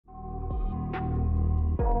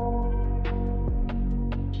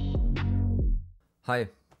Hi,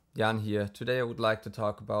 Jan here. Today I would like to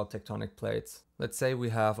talk about tectonic plates. Let's say we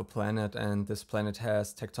have a planet and this planet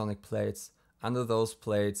has tectonic plates. Under those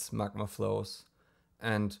plates magma flows,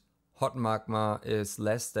 and hot magma is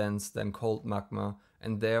less dense than cold magma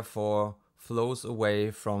and therefore flows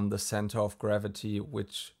away from the center of gravity,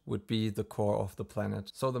 which would be the core of the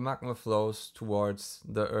planet. So the magma flows towards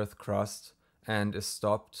the Earth crust and is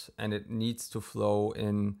stopped, and it needs to flow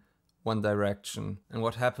in one direction. And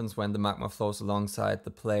what happens when the magma flows alongside the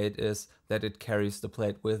plate is that it carries the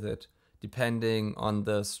plate with it. Depending on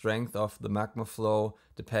the strength of the magma flow,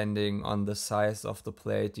 depending on the size of the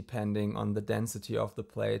plate, depending on the density of the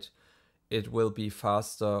plate, it will be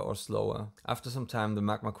faster or slower. After some time, the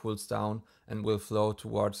magma cools down and will flow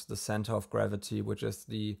towards the center of gravity, which is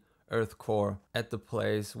the Earth core. At the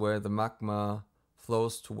place where the magma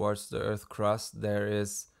flows towards the Earth crust, there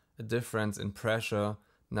is a difference in pressure.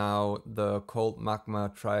 Now the cold magma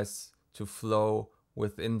tries to flow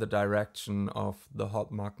within the direction of the hot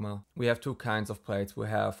magma. We have two kinds of plates. We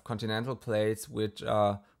have continental plates, which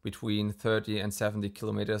are between 30 and 70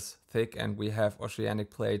 kilometers thick, and we have oceanic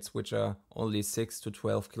plates, which are only 6 to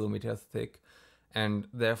 12 kilometers thick, and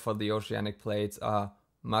therefore the oceanic plates are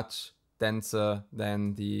much denser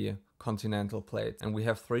than the continental plates. And we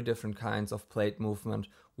have three different kinds of plate movement.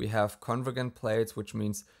 We have convergent plates, which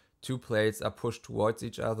means two plates are pushed towards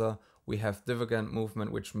each other. We have divergent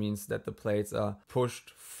movement, which means that the plates are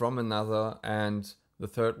pushed from another. And the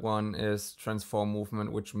third one is transform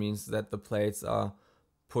movement, which means that the plates are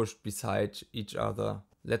pushed beside each other.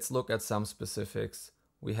 Let's look at some specifics.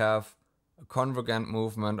 We have a convergent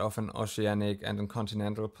movement of an oceanic and a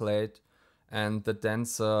continental plate, and the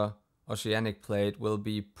denser oceanic plate will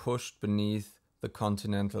be pushed beneath the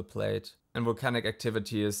continental plate. And volcanic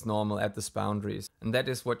activity is normal at these boundaries. And that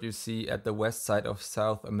is what you see at the west side of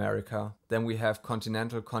South America. Then we have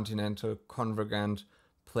continental convergent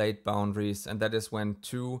plate boundaries, and that is when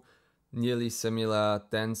two nearly similar,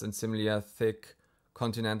 dense and similar thick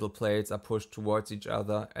continental plates are pushed towards each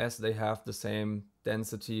other. As they have the same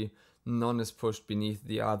density, none is pushed beneath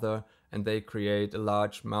the other, and they create a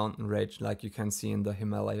large mountain range like you can see in the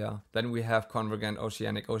Himalaya. Then we have convergent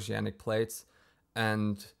oceanic plates,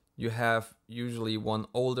 and you have usually one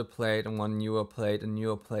older plate and one newer plate. A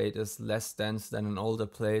newer plate is less dense than an older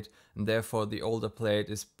plate, and therefore the older plate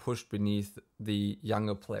is pushed beneath the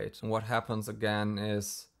younger plate. And what happens again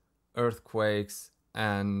is earthquakes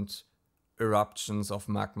and eruptions of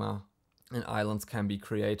magma, and islands can be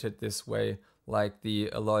created this way, like the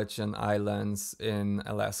Aleutian Islands in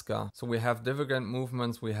Alaska. So we have divergent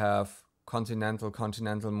movements, we have continental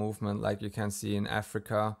movement like you can see in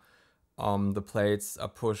Africa. The plates are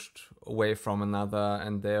pushed away from another,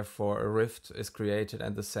 and therefore a rift is created,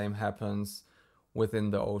 and the same happens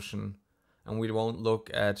within the ocean. And we won't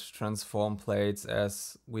look at transform plates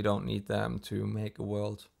as we don't need them to make a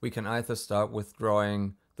world. We can either start with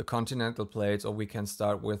drawing the continental plates, or we can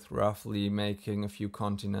start with roughly making a few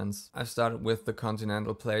continents. I've started with the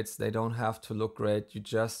continental plates. They don't have to look great. You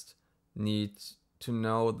just need to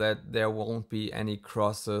know that there won't be any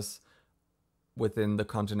crosses within the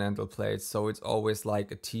continental plates, so it's always like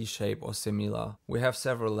a T-shape or similar. We have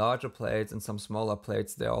several larger plates and some smaller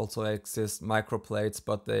plates. There also exist microplates,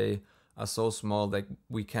 but they are so small that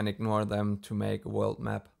we can ignore them to make a world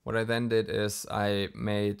map. What I then did is I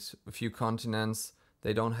made a few continents.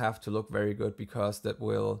 They don't have to look very good because that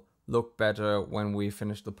will look better when we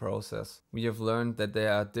finish the process. We have learned that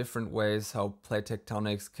there are different ways how plate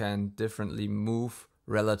tectonics can differently move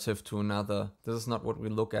relative to another. This is not what we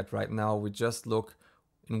look at right now. We just look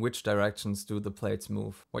in which directions do the plates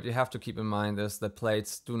move. What you have to keep in mind is that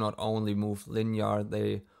plates do not only move linear,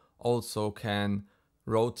 they also can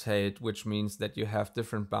rotate, which means that you have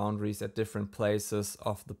different boundaries at different places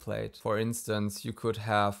of the plate. For instance, you could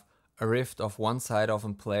have a rift of one side of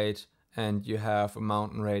a plate and you have a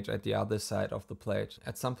mountain range at the other side of the plate.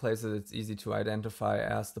 At some places it's easy to identify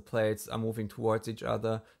as the plates are moving towards each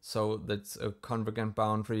other, so that's a convergent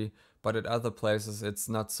boundary, but at other places it's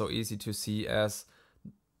not so easy to see as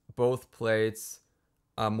both plates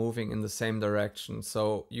are moving in the same direction.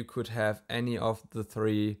 So you could have any of the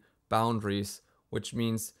three boundaries, which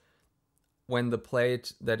means when the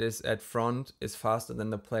plate that is at front is faster than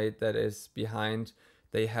the plate that is behind,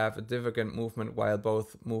 they have a divergent movement while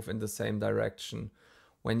both move in the same direction.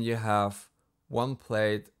 When you have one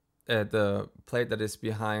plate, the plate that is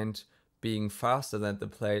behind being faster than the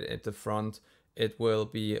plate at the front, it will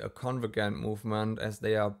be a convergent movement as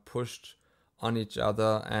they are pushed on each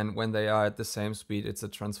other, and when they are at the same speed, it's a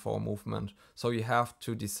transform movement. So you have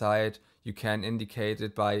to decide. You can indicate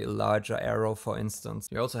it by a larger arrow, for instance.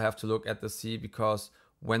 You also have to look at the sea, because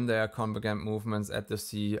when there are convergent movements at the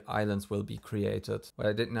sea, islands will be created. What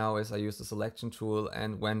I did now is I used the selection tool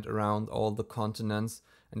and went around all the continents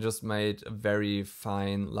and just made a very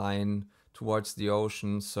fine line towards the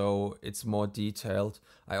ocean, so it's more detailed.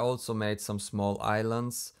 I also made some small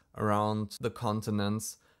islands around the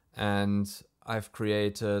continents, and I've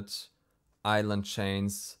created island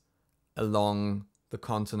chains along the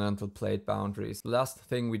continental plate boundaries. The last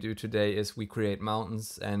thing we do today is we create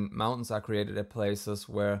mountains, and mountains are created at places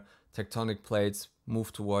where tectonic plates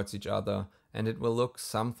move towards each other, and it will look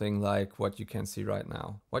something like what you can see right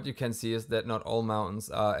now. What you can see is that not all mountains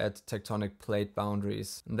are at tectonic plate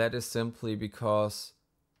boundaries, and that is simply because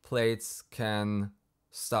plates can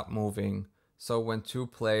stop moving. So when two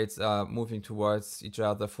plates are moving towards each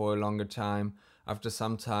other for a longer time, after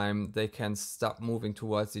some time they can stop moving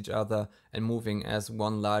towards each other and moving as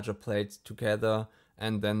one larger plate together,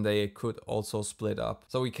 and then they could also split up.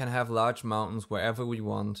 So we can have large mountains wherever we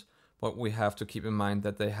want, but we have to keep in mind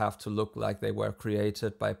that they have to look like they were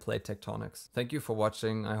created by plate tectonics. Thank you for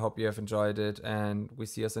watching, I hope you have enjoyed it, and we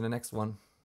see us in the next one.